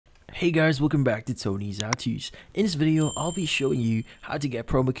Hey guys, welcome back to Tony's How-Tos. In this video, I'll be showing you how to get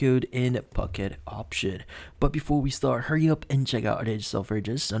promo code in Pocket Option. But before we start, hurry up and check out the software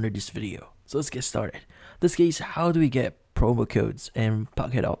just under this video. So let's get started. In this case, how do we get promo codes in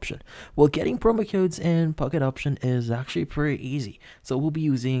Pocket Option? Well, getting promo codes in Pocket Option is actually pretty easy. So we'll be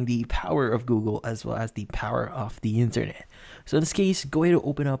using the power of Google as well as the power of the internet. So in this case, go ahead and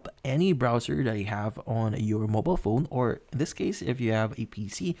open up any browser that you have on your mobile phone, or in this case, if you have a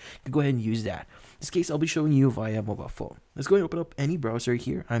PC, you can go ahead and use that. In this case, I'll be showing you via mobile phone. Let's go ahead and open up any browser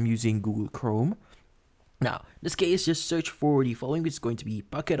here. I'm using Google Chrome. Now, in this case, just search for the following, which is going to be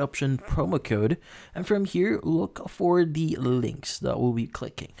Pocket Option promo code. And from here, look for the links that we'll be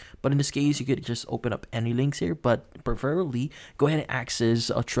clicking. But in this case, you could just open up any links here, but preferably go ahead and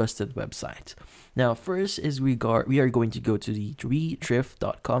access a trusted website. Now, first is we are going to go to the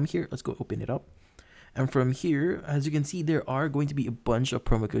retrift.com here. Let's go open it up. And from here, as you can see, there are going to be a bunch of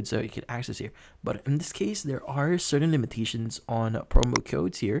promo codes that you can access here. But in this case, there are certain limitations on promo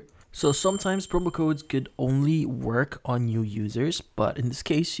codes here. So sometimes promo codes could only work on new users, but in this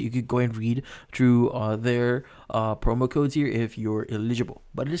case, you could go and read through their promo codes here if you're eligible.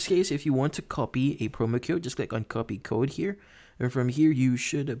 But in this case, if you want to copy a promo code, just click on copy code here. And from here, you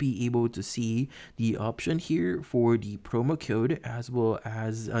should be able to see the option here for the promo code, as well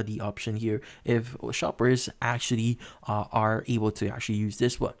as the option here if shoppers actually are able to actually use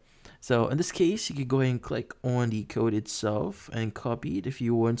this one. So in this case, you could go ahead and click on the code itself and copy it if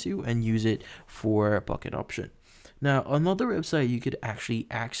you want to and use it for Pocket Option. Now, another website you could actually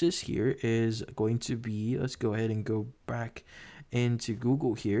access here is going to be, let's go ahead and go back into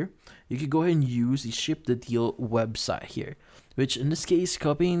Google here. You could go ahead and use the Ship the Deal website here, which in this case,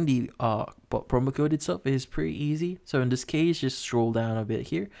 copying the promo code itself is pretty easy. So in this case, just scroll down a bit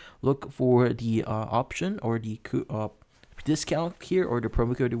here, look for the option or the discount here or the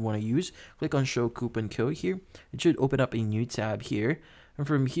promo code you want to use. Click on show coupon code here. It should open up a new tab here, and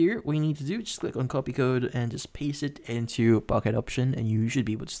from here what you need to do, just click on copy code and just paste it into Pocket Option, and you should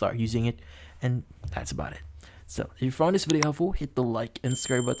be able to start using it. And that's about it. So if you found this video helpful, hit the like and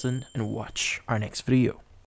subscribe button and watch our next video.